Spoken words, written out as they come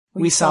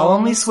We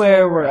solemnly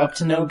swear we're up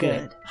to no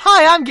good.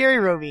 Hi, I'm Gary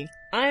Roby.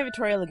 I'm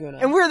Victoria Laguna.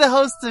 And we're the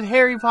hosts of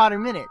Harry Potter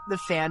Minute, the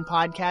fan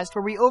podcast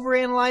where we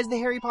overanalyze the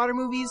Harry Potter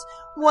movies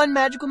one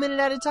magical minute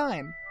at a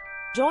time.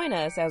 Join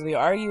us as we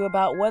argue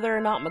about whether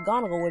or not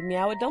McGonagall would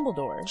meow at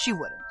Dumbledore. She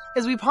wouldn't.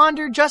 As we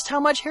ponder just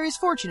how much Harry's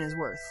fortune is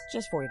worth.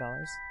 Just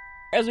 $40.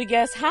 As we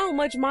guess how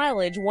much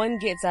mileage one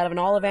gets out of an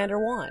Ollivander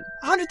wand.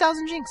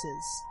 100,000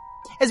 jinxes.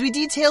 As we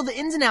detail the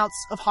ins and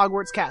outs of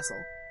Hogwarts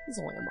Castle. It's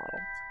only a model.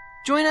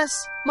 Join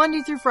us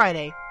Monday through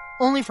Friday,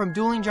 only from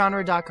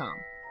duelinggenre.com.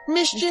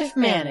 Mischief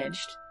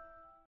managed.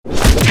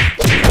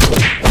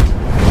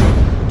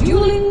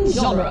 Dueling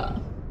Genre.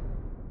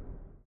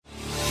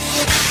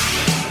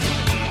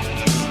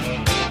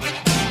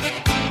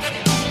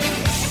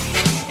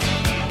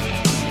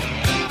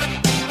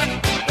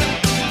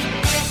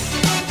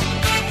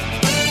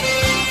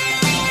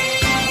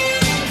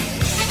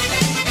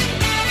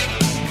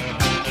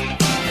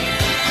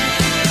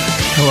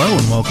 Hello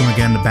and welcome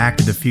again to Back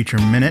to the Future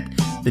Minute,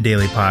 the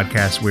daily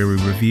podcast where we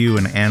review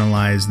and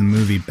analyze the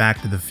movie Back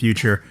to the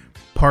Future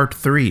Part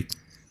 3.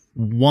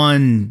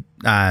 One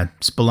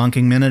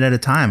spelunking minute at a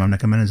time. I'm Nick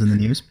Jimenez in the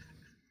news.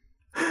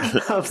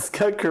 I'm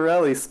Scott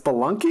Corelli.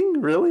 Spelunking?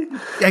 Really?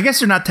 I guess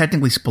they're not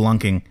technically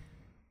spelunking.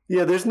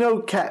 Yeah, there's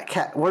no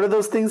what are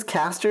those things?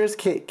 Casters?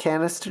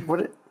 Canister?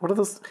 What are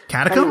those?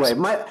 Catacombs?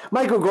 Anyway,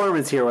 Michael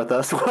Gorman's here with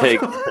us. Hey,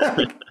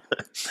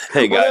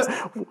 hey guys.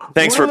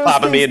 Thanks for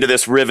popping me into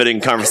this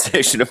riveting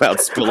conversation about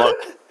Spelunk.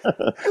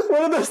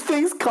 What are those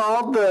things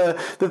called?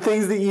 The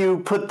things that you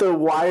put the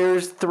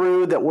wires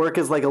through that work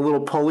as like a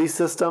little pulley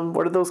system?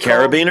 What are those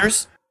called?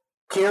 Carabiners?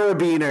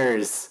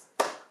 Carabiners.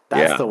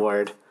 That's the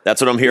word. That's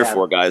what I'm here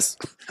for, guys.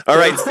 All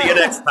right, see you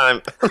next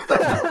time.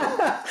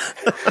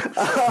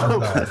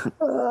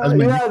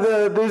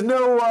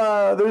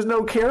 There's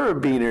no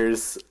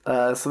carabiners,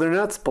 so they're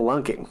not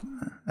spelunking.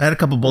 I had a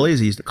couple bullies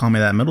who used to call me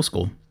that in middle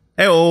school.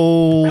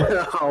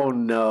 Hey-oh! Oh,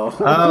 no.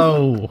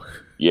 Oh.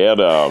 Yeah,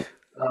 no.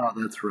 Oh,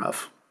 that's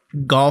rough.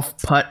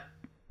 Golf putt.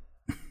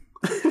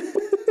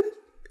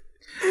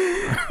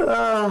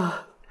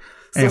 So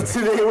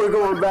today we're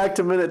going back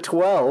to minute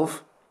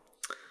 12.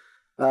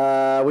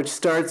 Which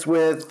starts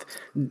with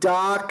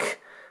Doc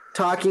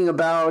talking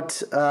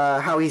about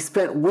how he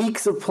spent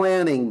weeks of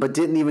planning but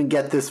didn't even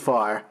get this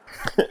far.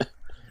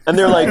 And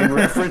they're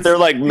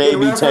like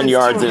maybe 10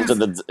 yards into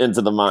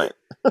the mine.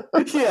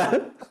 Yeah.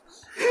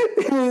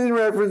 In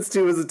reference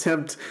to his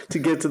attempt to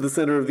get to the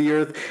center of the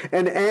earth,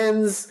 and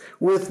ends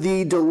with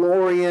the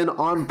DeLorean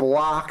on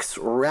blocks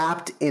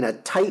wrapped in a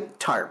tight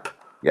tarp.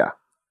 Yeah.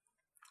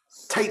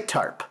 Tight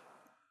tarp.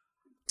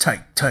 Tight.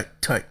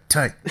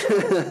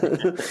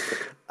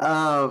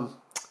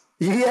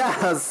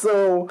 Yeah,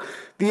 so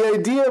the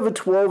idea of a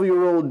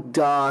 12-year-old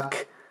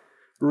Doc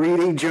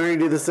reading Journey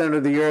to the Center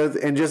of the Earth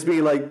and just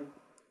being like,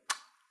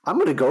 I'm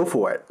going to go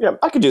for it. Yeah,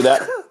 I could do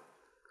that.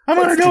 I'm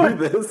going to do it.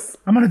 This.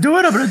 I'm going to do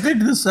it. I'm going to dig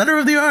to the center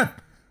of the earth.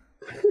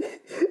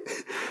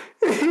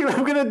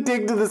 I'm going to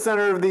dig to the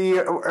center of the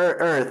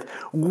earth.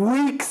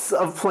 Weeks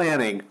of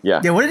planning. Yeah.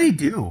 Yeah, what did he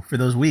do for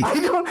those weeks? I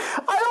don't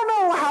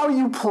know how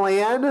you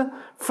plan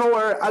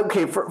for...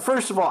 Okay,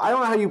 first of all, I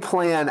don't know how you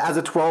plan as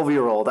a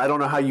 12-year-old. I don't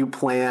know how you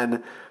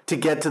plan to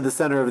get to the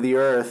center of the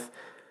earth.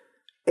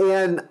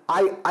 And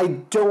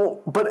I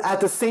don't... But at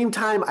the same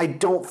time, I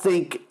don't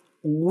think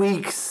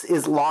weeks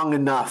is long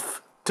enough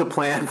to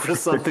plan for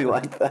something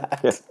like that.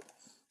 Yeah.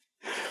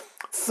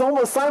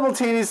 So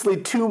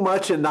simultaneously too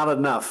much and not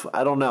enough.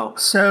 I don't know.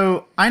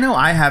 So I know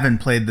I haven't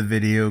played the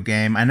video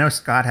game. I know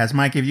Scott has.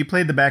 Mike, have you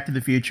played the Back to the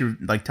Future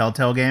like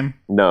Telltale game?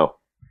 No.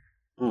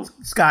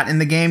 Scott, in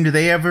the game, do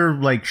they ever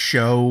like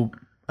show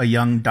a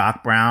young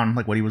Doc Brown,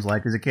 like what he was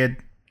like as a kid?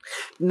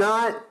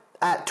 Not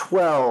at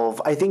 12.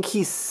 I think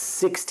he's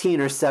 16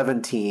 or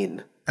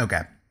 17.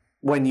 Okay.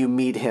 When you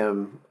meet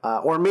him,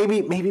 or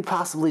maybe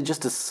possibly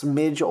just a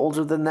smidge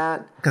older than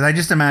that. Because I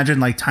just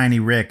imagine like Tiny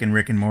Rick and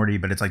Rick and Morty,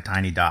 but it's like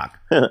Tiny Doc.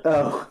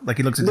 Oh, like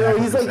he looks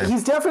exactly the same.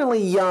 He's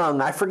definitely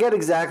young. I forget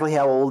exactly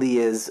how old he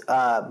is,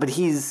 but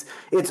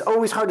it's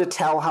always hard to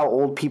tell how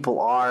old people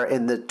are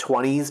in the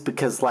 20s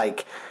because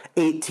like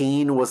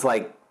 18 was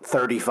like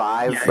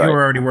 35. Yeah, you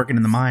were already working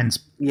in the mines.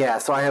 Yeah,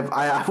 so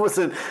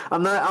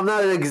I'm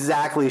not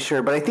exactly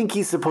sure, but I think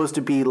he's supposed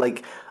to be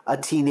like a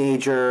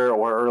teenager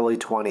or early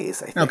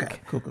 20s, I think.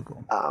 Okay,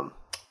 cool.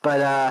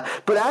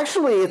 But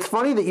actually, it's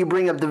funny that you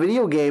bring up the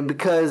video game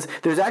because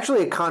there's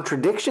actually a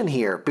contradiction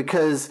here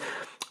because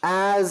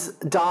as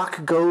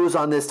Doc goes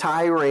on this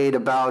tirade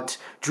about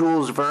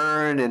Jules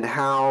Verne and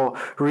how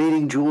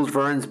reading Jules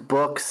Verne's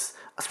books,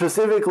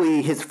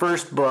 specifically his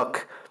first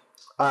book,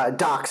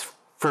 Doc's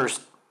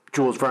first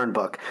Jules Verne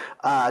book,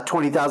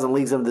 20,000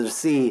 Leagues Under the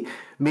Sea,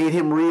 made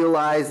him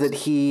realize that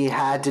he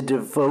had to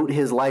devote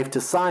his life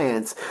to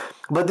science.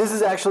 But this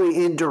is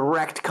actually in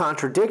direct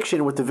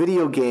contradiction with the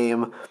video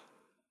game,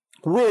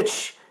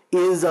 which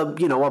is a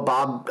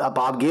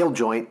Bob Gale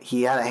joint.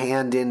 He had a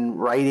hand in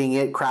writing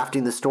it,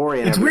 crafting the story,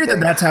 and it's everything.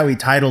 weird that that's how he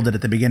titled it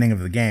at the beginning of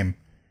the game.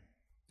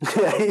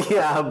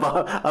 Yeah,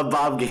 a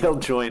Bob Gale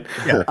joint.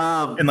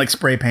 Yeah, in like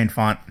spray paint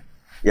font.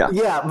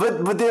 Yeah,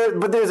 but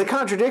there's a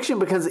contradiction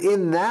because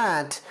in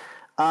that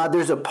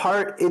there's a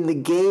part in the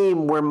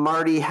game where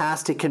Marty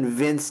has to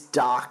convince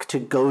Doc to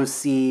go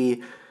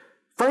see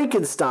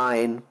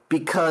Frankenstein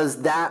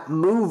because that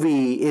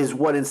movie is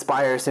what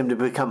inspires him to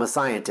become a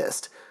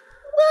scientist.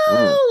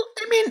 Well,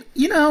 I mean,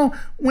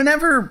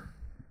 whenever,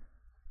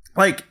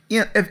 like,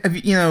 if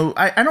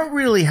I don't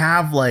really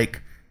have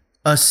like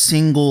a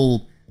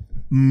single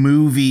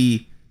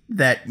movie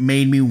that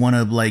made me want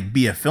to like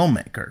be a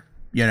filmmaker.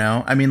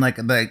 I mean,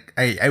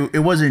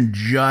 it wasn't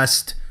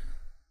just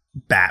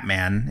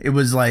Batman. It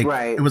was like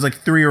It was like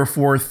 3 or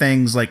 4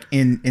 things like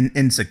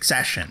in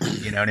succession.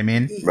 You know what I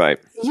mean? Right.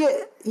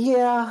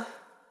 Yeah.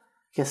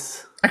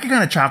 Yes. I could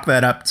kind of chalk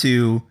that up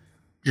to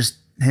just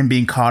him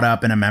being caught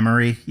up in a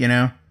memory.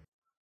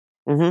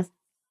 Mm-hmm.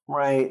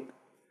 Right.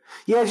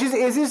 Yeah.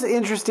 It's just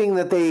interesting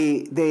that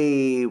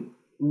they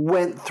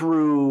went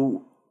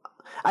through.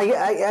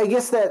 I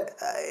guess that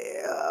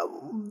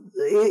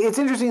it's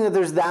interesting that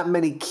there's that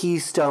many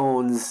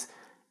keystones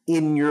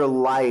in your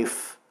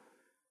life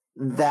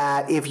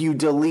that if you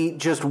delete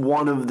just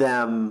one of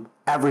them,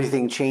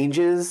 everything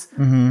changes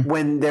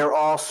when they're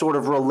all sort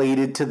of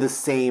related to the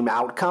same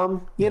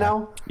outcome,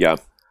 Yeah.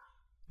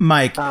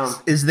 Mike,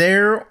 is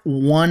there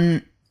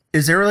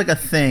like a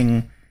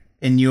thing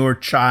in your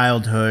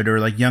childhood or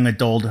like young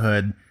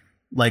adulthood,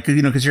 like,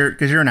 because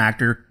you're an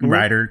actor,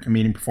 writer,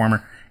 comedian,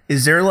 performer,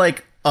 is there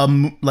like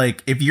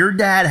if your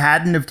dad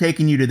hadn't have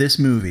taken you to this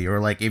movie, or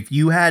like if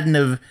you hadn't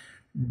have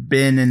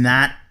been in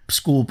that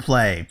school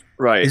play,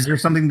 right? Is there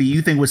something that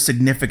you think was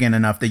significant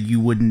enough that you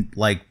wouldn't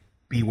like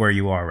be where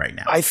you are right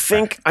now? I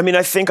think I'm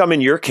in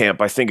your camp.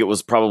 I think it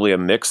was probably a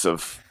mix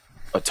of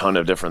a ton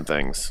of different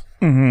things.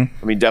 Mm-hmm.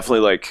 I mean,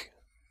 definitely like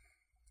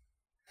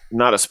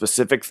not a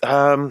specific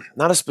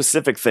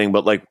thing,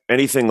 but like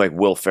anything like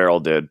Will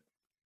Ferrell did,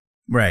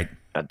 right?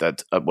 At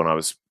that when I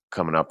was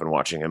coming up and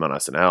watching him on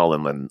SNL,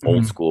 and then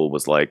Old School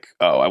was like,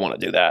 oh, I want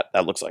to do that.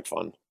 That looks like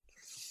fun.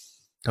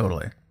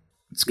 Totally.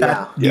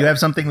 Scott, do you have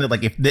something that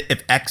like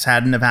if X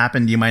hadn't have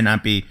happened, you might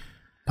not be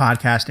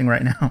podcasting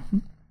right now?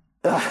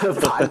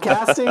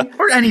 Podcasting?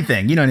 Or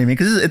anything, you know what I mean?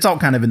 Because it's all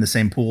kind of in the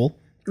same pool.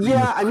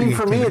 Yeah, I mean,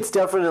 for me, it's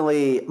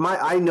definitely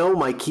I know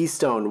my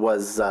keystone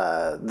was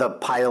the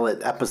pilot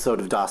episode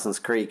of Dawson's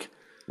Creek.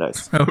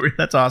 Nice. Oh,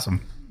 that's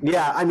awesome.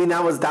 Yeah, I mean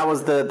that was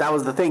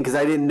the thing, because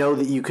I didn't know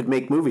that you could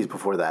make movies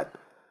before that.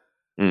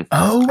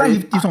 Oh,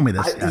 right. You told me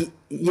this. I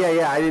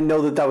didn't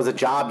know that was a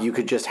job you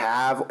could just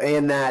have,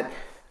 and that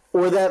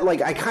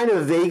like I kind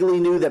of vaguely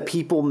knew that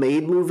people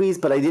made movies,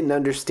 but I didn't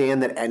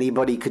understand that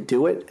anybody could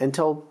do it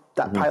until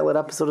that pilot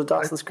episode of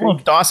Dawson's Creek. Well,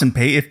 if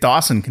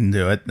Dawson can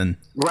do it, then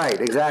right,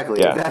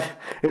 exactly. Yeah.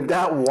 If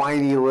that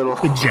whiny little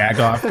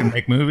Jagoff can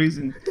make movies,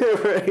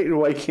 right?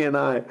 Why can't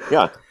I?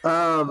 Yeah.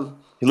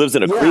 He lives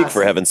in a creek,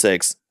 for heaven's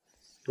sakes.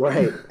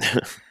 Right.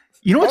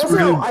 You know what's also,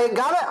 really?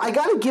 I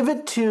gotta give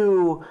it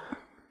to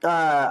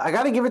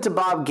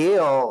Bob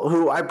Gale,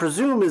 who I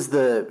presume is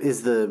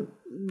the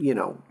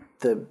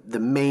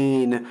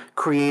main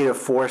creative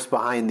force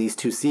behind these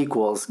 2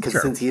 sequels,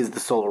 because since he is the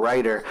sole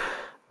writer,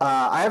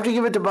 I have to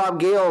give it to Bob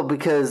Gale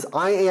because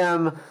I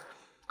am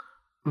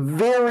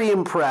very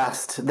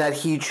impressed that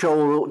he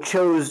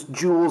chose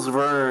Jules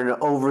Verne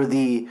over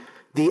the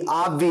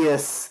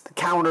obvious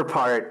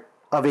counterpart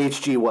of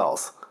H.G.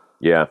 Wells.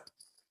 Yeah.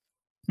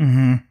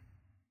 Mm-hmm.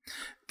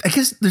 I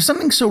guess there's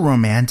something so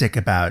romantic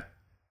about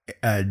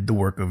the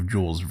work of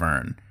Jules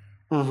Verne.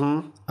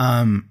 Mm-hmm.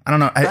 I don't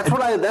know.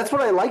 That's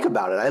what I like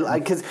about it.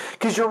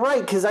 Because you're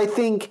right. Because I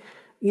think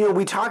when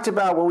we talked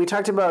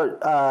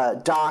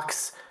about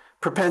Doc's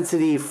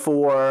propensity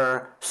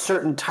for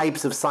certain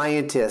types of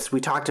scientists,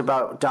 we talked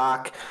about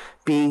Doc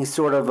being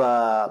sort of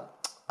a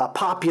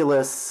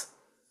populist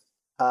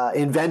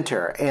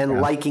inventor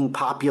and liking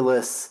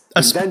populist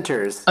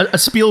inventors. A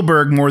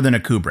Spielberg more than a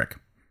Kubrick.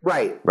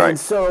 Right. And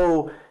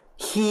so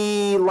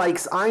he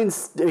likes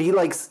Einstein,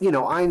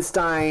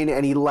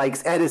 and he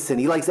likes Edison.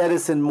 He likes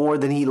Edison more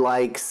than he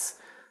likes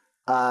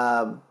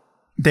David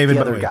the Bowie.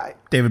 other guy.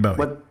 David Bowie.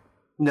 What?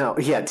 No,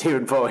 yeah,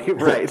 David Bowie,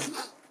 right.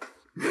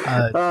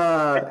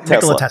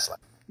 Nikola Tesla.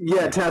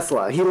 Yeah,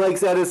 Tesla. He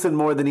likes Edison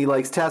more than he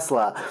likes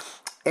Tesla.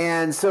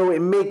 And so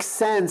it makes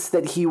sense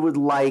that he would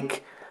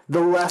like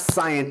the less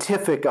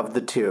scientific of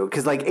the two.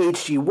 Because like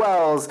H.G.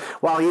 Wells,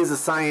 while he is a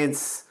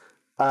science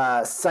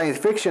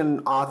fiction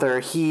author,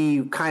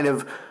 he kind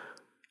of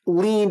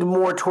leaned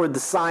more toward the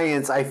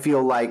science, I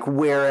feel like,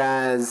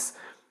 whereas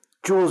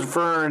Jules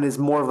Verne is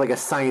more of like a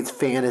science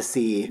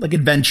fantasy, like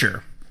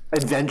adventure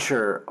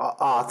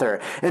author.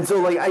 And so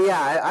like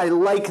I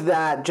like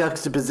that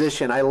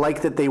juxtaposition. I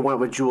like that they went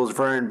with Jules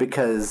Verne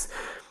because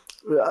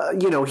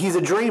he's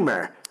a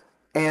dreamer,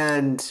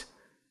 and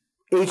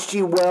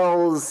H.G.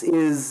 Wells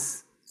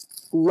is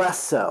less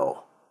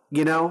so.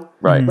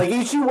 Right. Like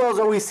H.G. Wells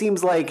always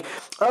seems like,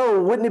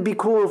 oh, wouldn't it be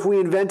cool if we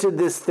invented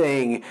this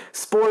thing?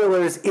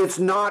 Spoilers, it's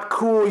not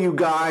cool, you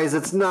guys.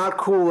 It's not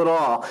cool at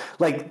all.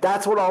 Like,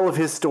 that's what all of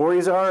his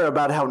stories are,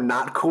 about how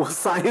not cool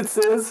science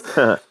is.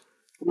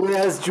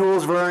 Whereas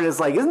Jules Verne is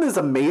like, isn't this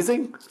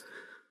amazing?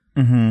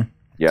 Mm-hmm.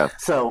 Yeah.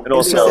 So And it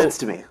makes also, sense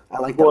to me. I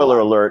like that. Spoiler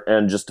a lot. alert,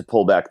 and just to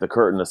pull back the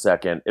curtain a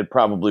second, it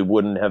probably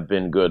wouldn't have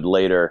been good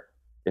later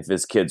if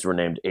his kids were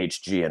named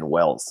HG and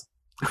Wells.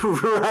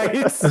 Right?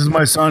 This is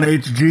my son,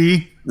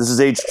 HG. This is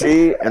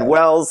HG and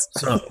Wells.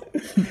 So,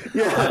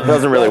 Yeah. It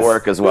doesn't really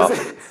work as well.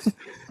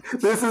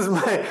 This is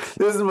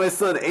my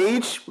son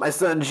H, my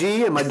son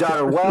G, and my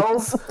daughter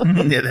Wells.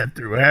 yeah, that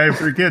through. I have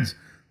 3 kids.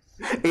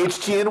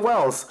 HG and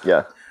Wells.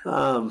 Yeah.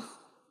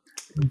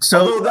 So,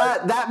 Although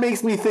that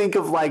makes me think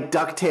of like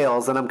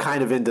DuckTales, and I'm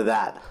kind of into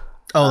that.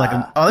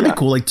 that'd be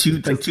cool. Like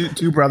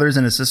two brothers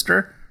and a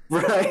sister.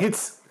 Right?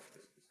 This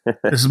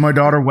is my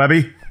daughter,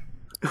 Webby.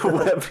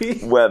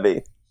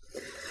 Webby.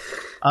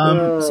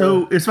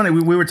 So it's funny.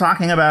 We were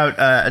talking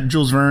about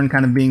Jules Verne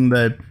kind of being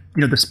the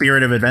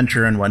spirit of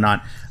adventure and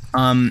whatnot.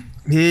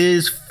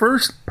 His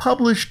first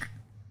published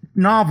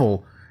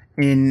novel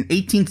in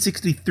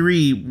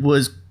 1863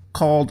 was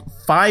called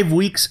 5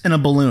 Weeks in a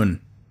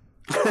Balloon,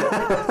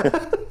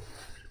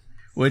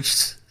 which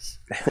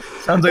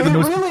sounds like the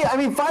most. Really, I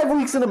mean, 5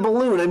 Weeks in a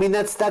Balloon. I mean,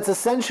 that's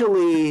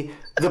essentially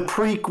the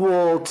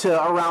prequel to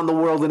Around the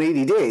World in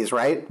 80 Days,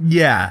 right?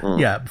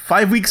 Yeah.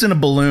 5 Weeks in a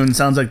Balloon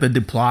sounds like the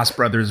Duplass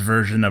brothers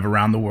version of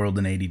Around the World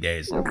in 80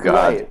 Days. God.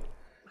 Right.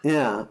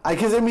 Yeah,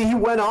 because I mean, he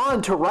went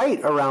on to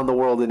write Around the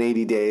World in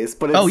 80 Days,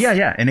 but it's, in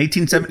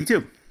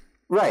 1872.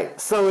 right.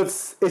 So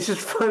it's just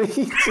funny.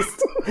 He's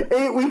just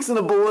 8 weeks in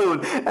a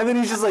balloon, and then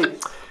he's just like,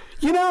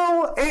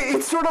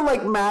 it's sort of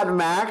like Mad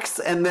Max,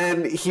 and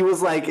then he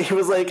was like,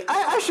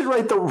 I should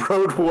write the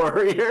Road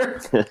Warrior.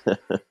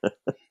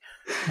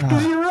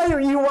 Because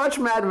you watch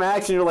Mad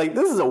Max and you're like,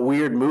 this is a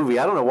weird movie.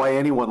 I don't know why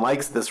anyone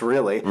likes this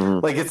really.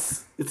 Like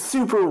it's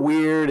super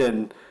weird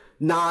and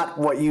not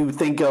what you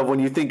think of when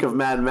you think of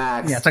Mad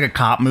Max. Yeah, it's like a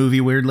cop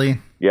movie, weirdly.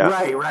 Yeah.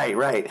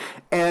 Right.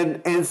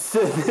 And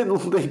so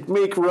then they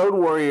make Road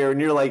Warrior and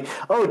you're like,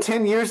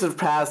 10 years have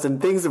passed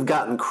and things have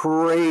gotten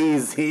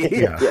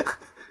crazy.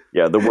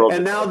 Yeah, the world.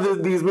 And now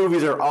these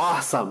movies are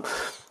awesome.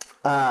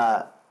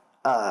 And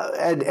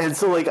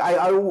so like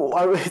I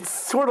it's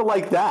sort of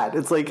like that.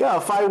 It's like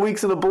 5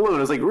 weeks in a balloon. I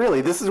was like,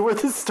 really? This is where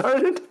this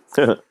started?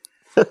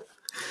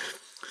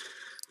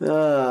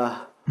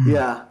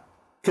 Yeah.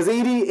 Because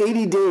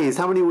 80 days.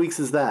 How many weeks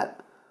is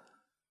that?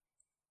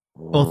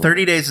 Well,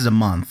 30 days is a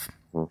month.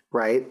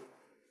 Right.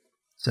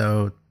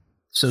 So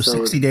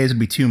 60 days would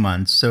be 2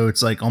 months. So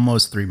it's like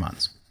almost 3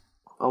 months.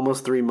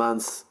 Almost 3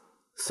 months.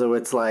 So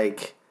it's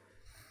like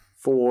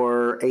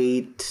 4,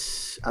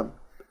 8,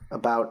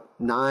 about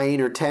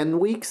 9 or 10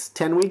 weeks.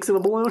 10 weeks in a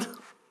balloon.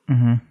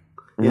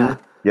 Mm-hmm. Yeah.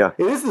 Yeah.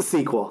 It is the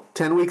sequel.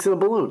 10 weeks in a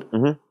balloon.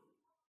 Mm-hmm.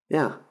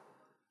 Yeah.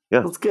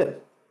 Yeah. That's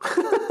good.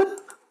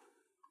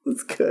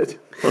 That's good.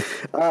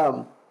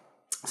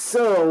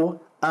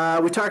 So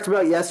we talked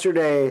about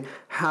yesterday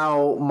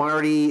how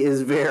Marty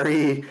is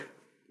very,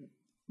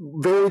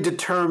 very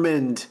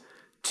determined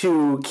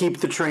to keep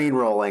the train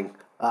rolling,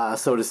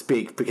 so to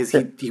speak, because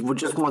he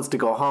just wants to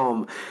go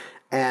home.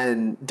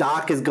 And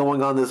Doc is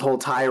going on this whole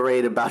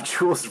tirade about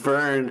Jules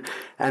Verne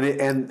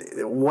and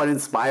what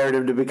inspired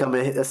him to become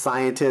a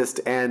scientist.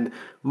 And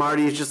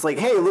Marty is just like,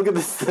 hey, look at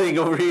this thing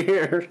over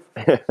here.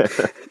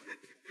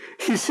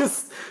 He's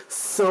just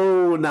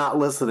so not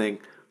listening.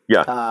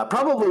 Yeah.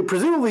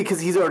 Presumably because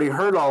he's already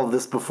heard all of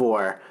this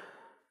before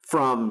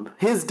from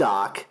his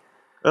Doc.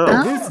 Oh.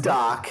 And this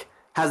Doc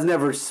has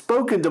never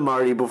spoken to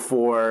Marty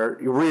before,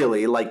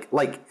 really, like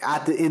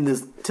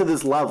to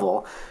this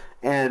level.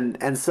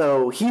 And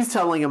so he's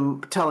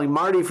telling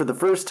Marty for the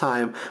first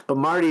time, but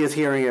Marty is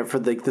hearing it for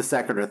the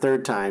second or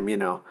third time,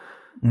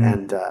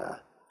 And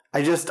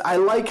I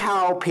like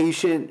how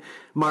patient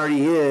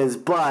Marty is,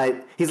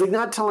 but he's like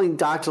not telling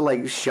Doc to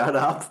like shut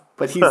up,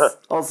 but he's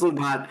also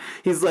not.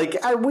 He's like,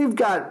 we've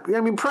got,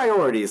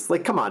 priorities.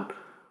 Like, come on,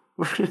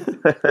 look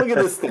at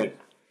this thing.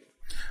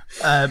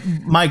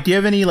 Mike, do you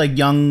have any like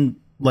young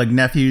like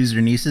nephews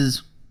or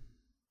nieces?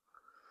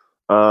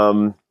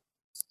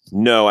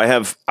 No, I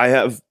have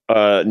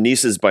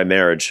nieces by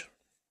marriage.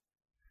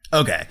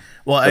 Okay,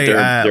 well, But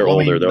they're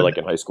older. They're like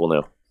in high school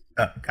now.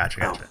 Oh,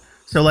 gotcha.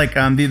 So like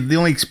the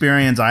only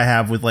experience I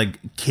have with like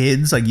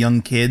kids, like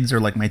young kids, are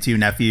like my 2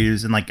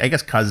 nephews and like I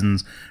guess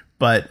cousins.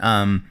 But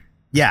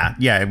yeah,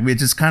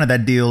 it's just kind of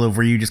that deal of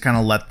where you just kind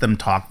of let them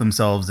talk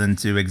themselves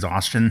into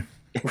exhaustion.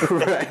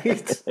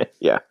 Right.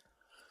 Yeah.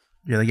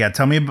 You're like, yeah,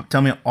 tell me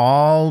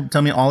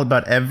all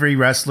about every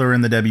wrestler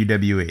in the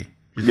WWE.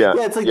 Yeah.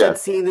 Yeah, it's like that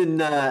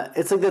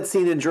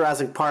scene in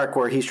Jurassic Park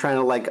where he's trying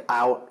to like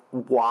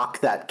outwalk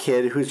that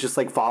kid who's just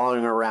like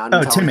following around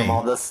and telling Timmy. him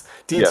all this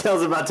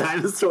details about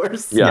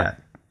dinosaurs. Yeah.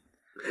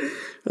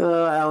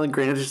 Alan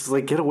Grant is just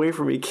like, get away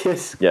from me,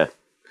 kid. Yeah.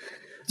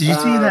 Did you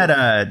see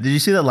that? Did you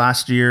see that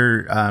last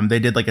year? They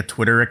did like a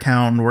Twitter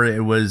account where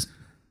it was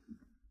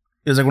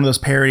like one of those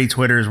parody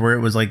Twitters where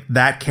it was like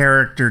that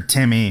character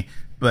Timmy,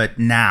 but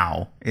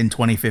now in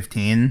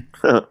 2015,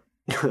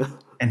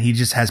 and he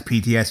just has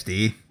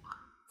PTSD.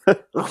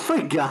 Oh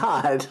my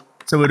god.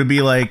 So it would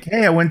be like,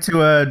 hey, I went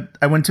to a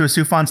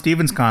Sufjan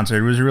Stevens concert.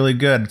 It was really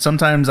good.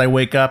 Sometimes I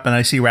wake up and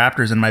I see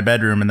raptors in my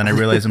bedroom, and then I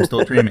realize I'm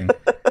still dreaming.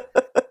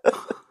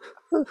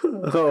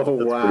 Oh,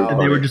 wow.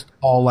 And they were just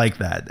all like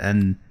that.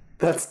 And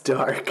That's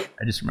dark.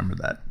 I just remember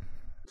that.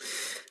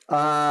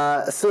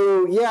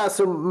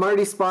 So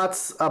Marty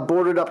spots a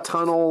boarded up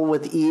tunnel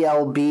with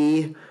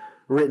ELB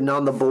written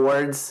on the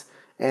boards,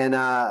 and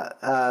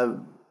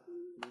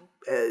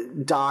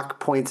Doc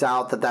points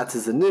out that that's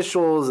his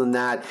initials and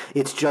that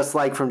it's just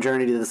like from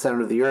Journey to the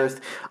Center of the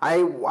Earth.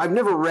 I've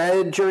never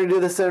read Journey to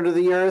the Center of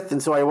the Earth,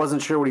 and so I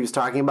wasn't sure what he was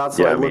talking about,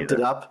 so I looked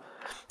it up.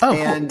 Oh,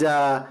 and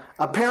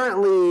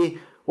apparently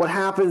what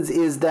happens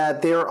is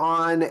that they're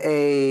on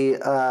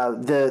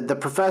the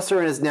professor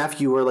and his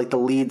nephew are like the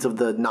leads of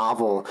the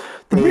novel.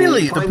 They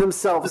really? find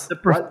themselves The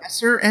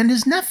professor and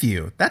his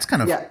nephew. That's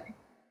kind of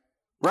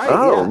right.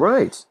 Oh,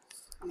 right.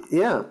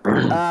 Yeah.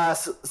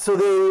 So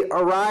they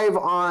arrive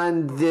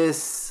on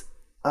this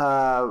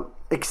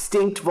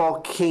extinct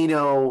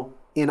volcano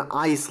in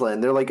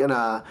Iceland. They're like in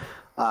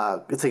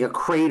it's like a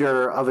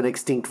crater of an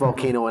extinct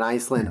volcano in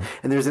Iceland.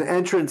 And there's an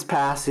entrance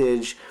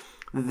passage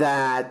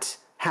that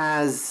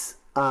has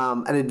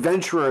an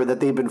adventurer that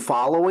they've been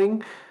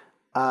following.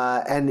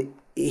 And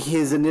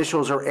his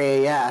initials are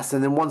AS.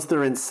 And then once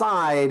they're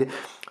inside,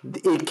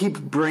 it keeps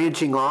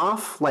branching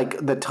off,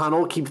 like the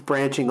tunnel keeps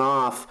branching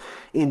off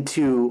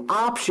into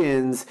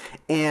options,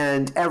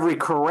 and every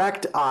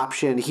correct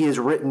option he has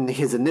written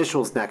his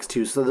initials next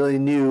to, so they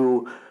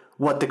knew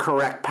what the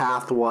correct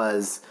path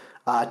was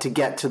to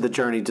get to the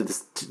journey to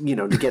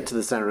to get to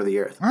the center of the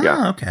earth.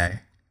 Oh, okay.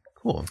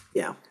 Cool.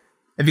 Yeah.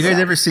 Did you guys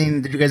ever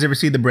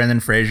see the Brendan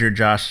Fraser,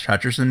 Josh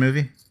Hutcherson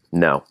movie?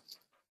 No.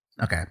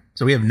 Okay.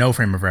 So we have no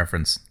frame of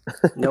reference.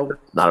 Nope.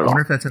 Not at I all.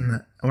 wonder if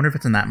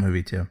it's in that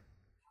movie too.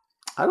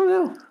 I don't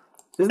know.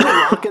 Isn't The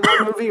Rock in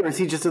that movie, or is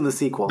he just in the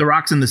sequel? The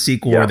Rock's in the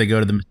sequel where they go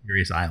to the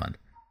mysterious island.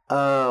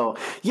 Oh.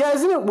 Yeah,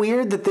 isn't it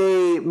weird that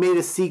they made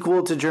a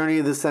sequel to Journey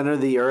to the Center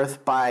of the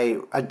Earth by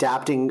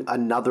adapting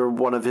another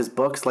one of his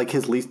books, like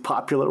his least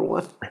popular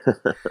one?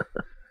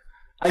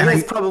 I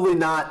guess probably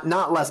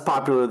not less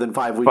popular than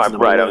 5 Weeks in a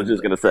Right, I Balloon. was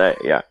just going to say,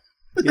 yeah.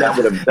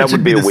 That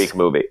would be a weak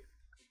movie.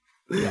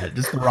 Yeah,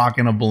 just The Rock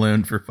in a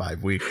balloon for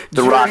 5 weeks.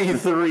 The Rock, Journey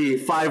 3,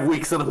 5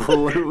 weeks in a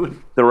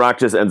balloon. The Rock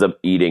just ends up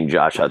eating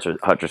Josh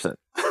Hutcherson.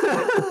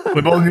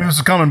 We both knew this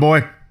was coming,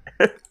 boy.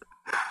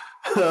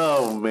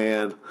 Oh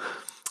man.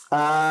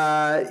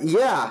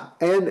 Yeah.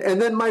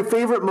 And then my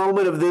favorite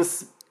moment of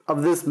this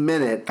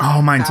minute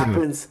Mine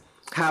too.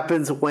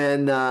 happens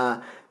when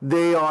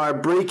they are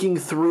breaking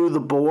through the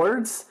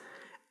boards,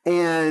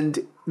 and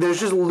there's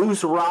just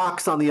loose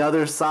rocks on the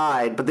other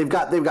side, but they've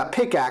got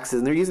pickaxes,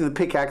 and they're using the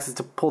pickaxes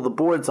to pull the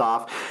boards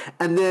off.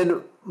 And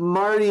then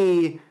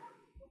Marty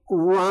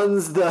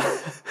runs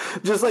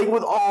just like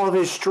with all of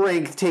his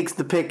strength, takes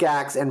the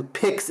pickaxe and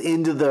picks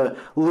into the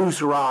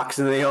loose rocks,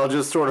 and they all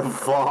just sort of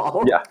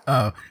fall.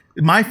 Yeah.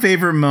 My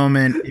favorite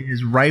moment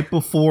is right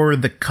before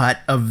the cut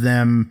of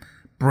them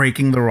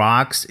breaking the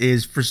rocks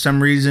is, for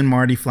some reason,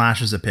 Marty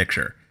flashes a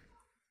picture.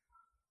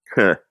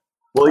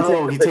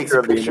 Well, he takes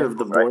a picture of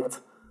the boards.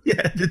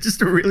 Yeah, it's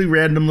just a really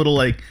random little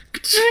and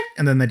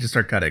then they just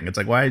start cutting. It's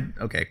like, why?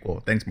 Okay,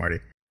 cool. Thanks, Marty.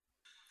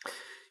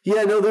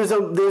 Yeah, no, there's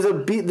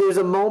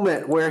a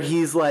moment where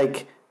he's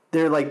like,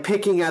 they're like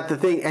picking at the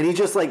thing, and he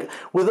just like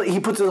he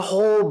puts his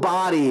whole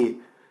body.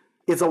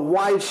 It's a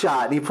wide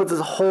shot, and he puts his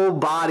whole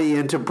body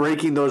into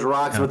breaking those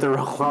rocks, but they're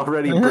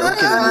already broken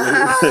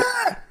and loose.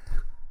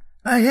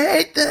 I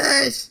hate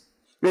this.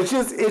 It's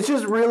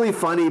just really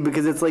funny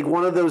because it's like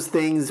one of those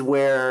things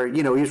where,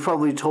 he was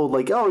probably told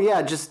like, oh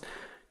yeah, just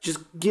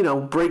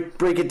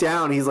break it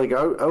down. He's like,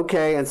 oh,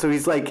 okay, and so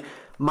he's like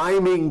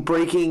miming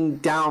breaking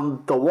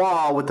down the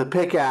wall with the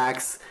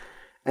pickaxe,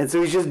 and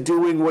so he's just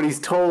doing what he's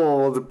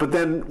told. But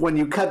then when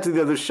you cut to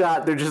the other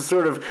shot, they're just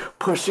sort of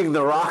pushing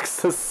the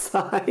rocks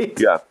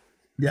aside.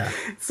 Yeah.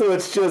 So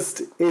it's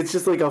just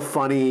like a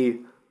funny,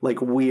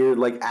 like weird,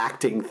 like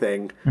acting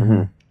thing.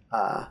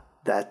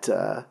 It's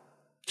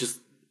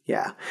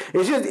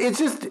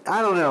just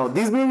I don't know.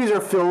 These movies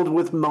are filled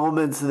with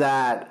moments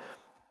that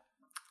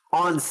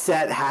on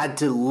set had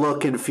to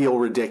look and feel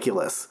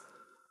ridiculous.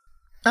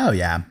 Oh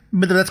yeah,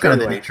 but that's kind of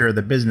the nature of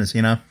the business,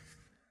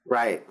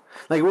 Right.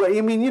 Like what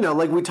I mean,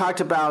 like we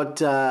talked about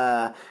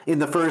in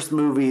the first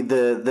movie,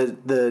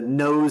 the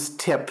nose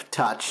tip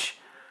touch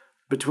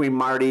between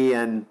Marty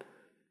and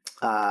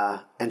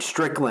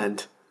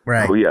Strickland.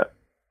 Right. Oh yeah.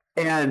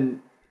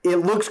 And it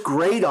looks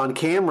great on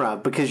camera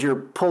because you're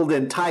pulled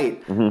in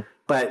tight.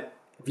 But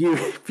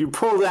if you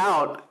pulled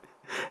out,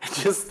 it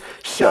just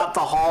shot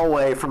the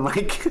hallway from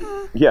like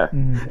Yeah.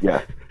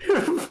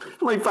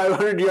 like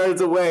 500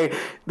 yards away.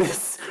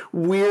 This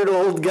weird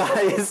old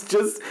guy is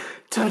just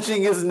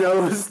touching his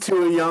nose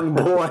to a young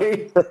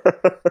boy.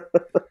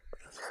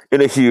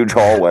 In a huge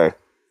hallway.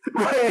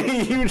 Right,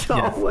 a huge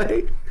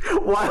hallway.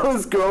 While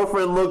his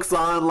girlfriend looks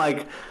on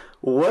like,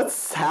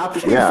 what's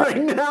happening right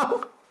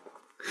now?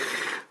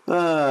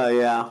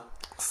 Yeah.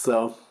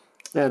 So,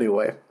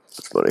 anyway.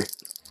 That's funny.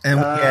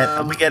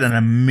 And we get an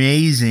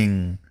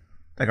amazing,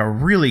 like a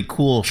really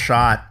cool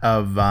shot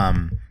of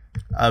the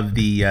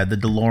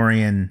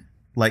DeLorean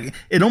Like,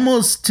 it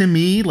almost, to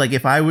me, like,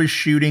 if I was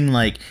shooting,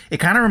 like, it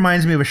kind of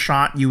reminds me of a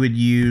shot you would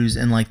use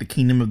in, like, the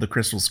Kingdom of the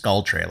Crystal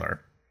Skull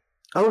trailer.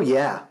 Oh,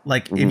 yeah.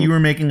 Like, if you were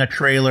making a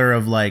trailer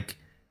of, like,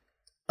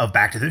 of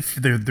Back to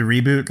the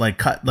reboot, like,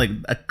 cut, like,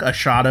 a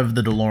shot of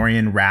the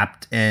DeLorean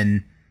wrapped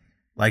in,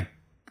 like,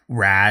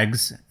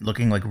 rags,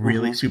 looking, like,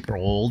 really super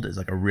old is,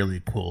 like, a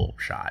really cool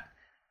shot.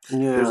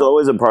 Yeah. There's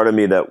always a part of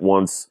me that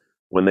when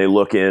they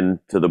look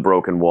into the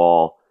broken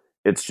wall,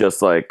 it's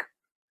just, like,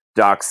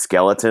 Doc's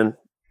skeleton.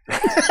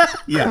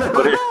 Yeah.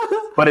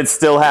 But it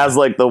still has,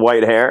 like, the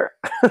white hair.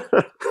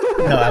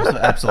 No,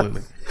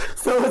 absolutely.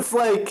 So it's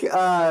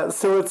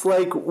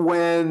like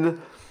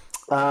when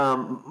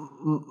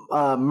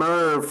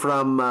Marv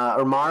from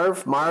Home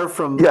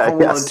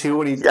Alone 2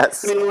 when he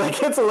gets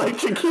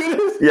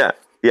electrocuted. Yeah.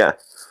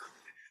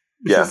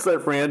 Just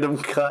that random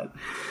cut.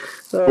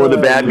 Or the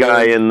bad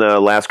guy in The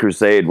Last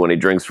Crusade when he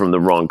drinks from the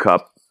wrong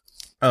cup.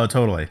 Oh,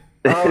 totally.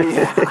 Oh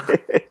yeah.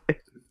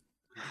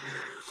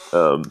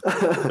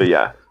 But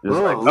yeah, just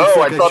Oh, like, looks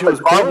like I I thought chose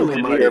the car poorly, was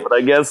in Marty. here, but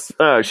I guess,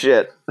 oh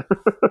shit.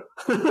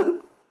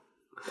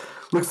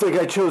 Looks like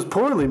I chose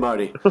poorly,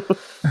 Marty.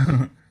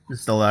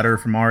 Just a letter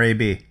from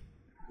RAB.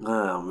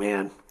 Oh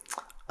man.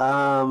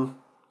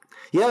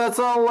 Yeah, that's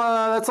all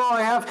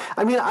I have.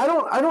 I mean, I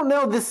don't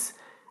know this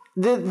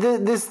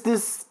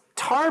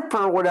tarp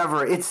or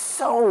whatever. It's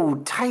so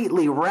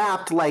tightly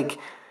wrapped. Like,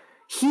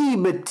 he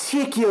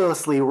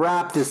meticulously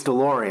wrapped this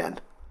DeLorean.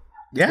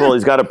 Yeah. Well,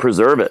 he's got to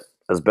preserve it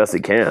as best he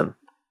can.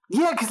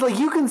 Yeah, because like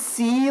you can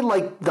see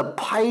like the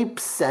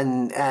pipes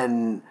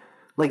and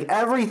like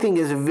everything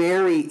is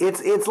very.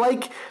 It's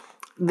like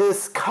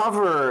this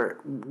cover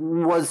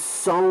was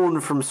sewn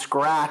from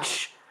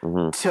scratch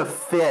to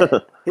fit.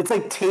 It's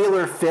like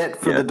tailor fit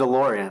for the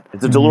DeLorean.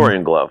 It's a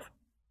DeLorean glove.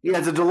 Yeah,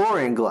 it's a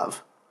DeLorean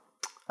glove.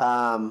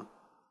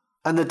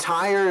 And the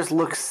tires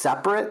look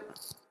separate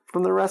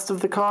from the rest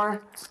of the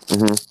car.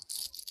 It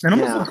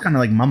almost looks kind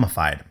of like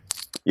mummified.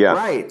 Yeah.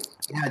 Right.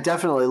 Yeah, it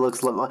definitely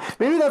looks.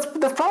 Maybe that's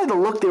probably the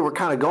look they were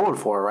kind of going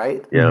for,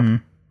 right? Yeah.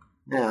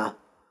 Yeah.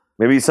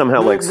 Maybe he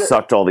somehow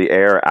sucked all the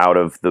air out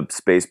of the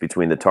space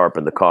between the tarp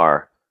and the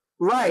car.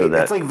 Right. So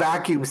it's like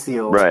vacuum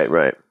sealed.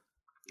 Right.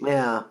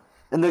 Yeah.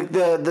 And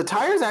the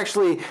tires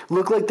actually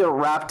look like they're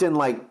wrapped in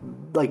like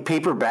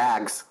paper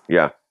bags.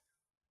 Yeah.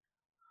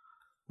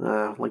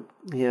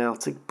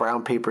 It's like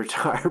brown paper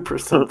tarp or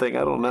something. I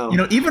don't know. You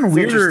know, even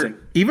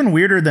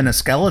weirder than a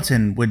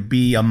skeleton would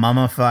be a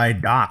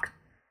mummified Doc.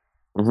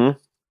 Mm-hmm.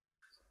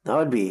 That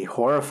would be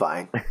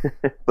horrifying.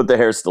 But the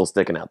hair's still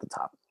sticking out the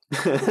top.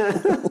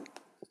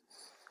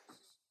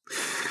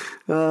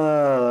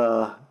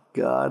 Oh,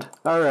 God.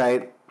 All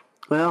right.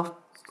 Well,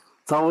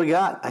 that's all we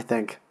got, I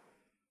think.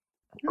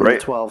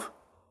 Great. 12.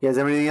 You guys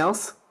have anything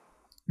else?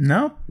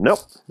 No.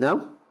 Nope.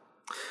 No?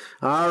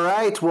 All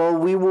right. Well,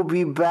 we will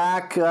be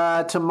back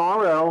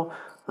tomorrow.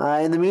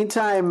 In the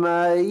meantime,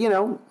 I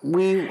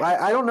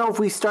don't know if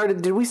we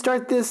started. Did we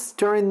start this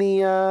during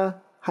the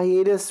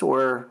hiatus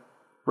or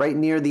right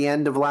near the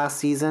end of last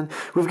season?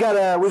 We've got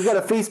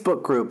a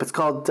Facebook group. It's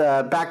called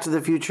Back to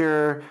the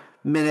Future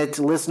Minute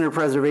Listener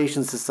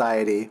Preservation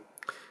Society.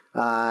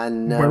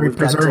 Where we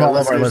preserve all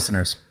of our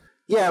listeners.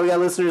 Yeah, we got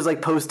listeners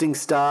like posting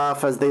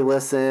stuff as they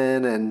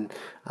listen and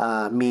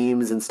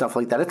memes and stuff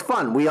like that. It's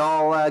fun. We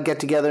all get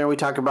together and we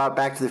talk about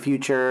Back to the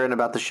Future and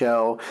about the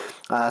show.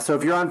 So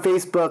if you're on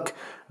Facebook,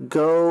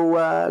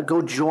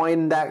 go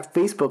join that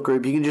Facebook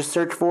group. You can just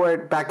search for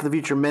it, Back to the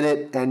Future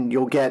Minute, and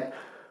you'll get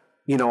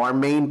our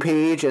main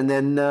page and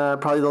then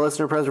probably the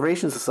Listener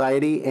Preservation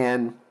Society,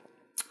 and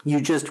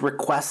you just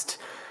request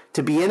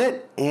to be in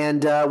it,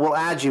 and we'll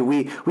add you.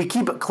 We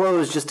keep it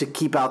closed just to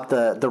keep out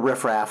the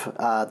riffraff.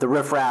 The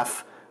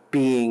riffraff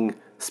being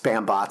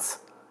spam bots,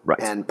 right,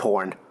 and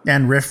porn,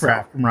 and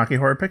riffraff from Rocky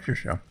Horror Picture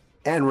Show,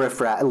 and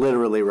riffraff,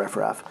 literally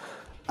riffraff.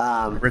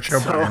 Rich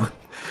O'Brien.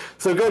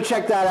 So go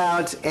check that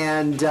out,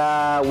 and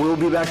we'll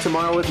be back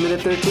tomorrow with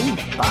Minute 13.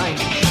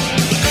 Bye.